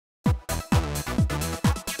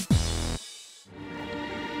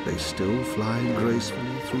they still fly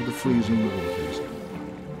gracefully through the freezing waters.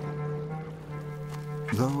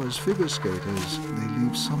 Though as figure skaters, they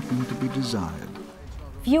leave something to be desired.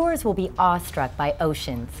 Viewers will be awestruck by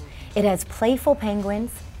Oceans. It has playful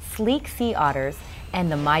penguins, sleek sea otters,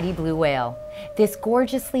 and the mighty blue whale. This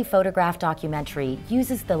gorgeously photographed documentary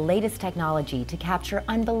uses the latest technology to capture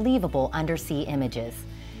unbelievable undersea images.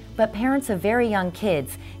 But parents of very young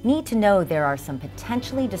kids need to know there are some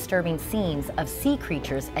potentially disturbing scenes of sea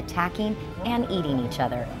creatures attacking and eating each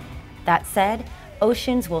other. That said,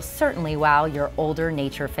 Oceans will certainly wow your older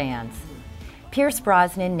nature fans. Pierce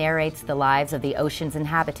Brosnan narrates the lives of the ocean's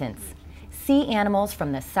inhabitants. Sea animals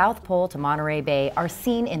from the South Pole to Monterey Bay are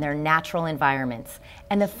seen in their natural environments,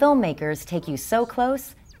 and the filmmakers take you so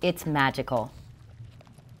close, it's magical.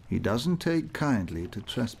 He doesn't take kindly to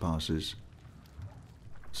trespassers.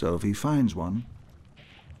 So if he finds one,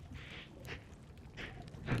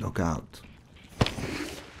 look out.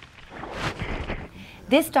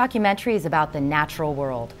 This documentary is about the natural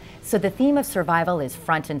world, so the theme of survival is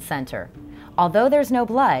front and center. Although there's no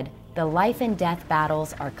blood, the life and death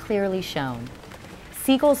battles are clearly shown.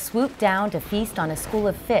 Seagulls swoop down to feast on a school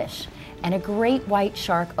of fish, and a great white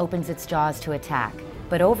shark opens its jaws to attack.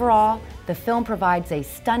 But overall, the film provides a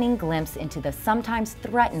stunning glimpse into the sometimes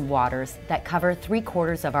threatened waters that cover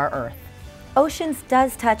 3/4 of our Earth. Oceans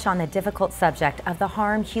does touch on the difficult subject of the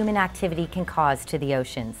harm human activity can cause to the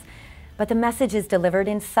oceans, but the message is delivered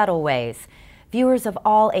in subtle ways. Viewers of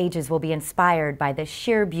all ages will be inspired by the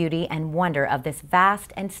sheer beauty and wonder of this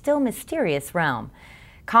vast and still mysterious realm.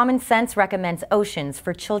 Common Sense recommends Oceans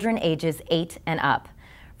for children ages 8 and up.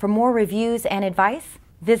 For more reviews and advice,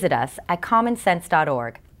 visit us at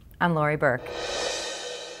commonsense.org. I'm Lori Burke.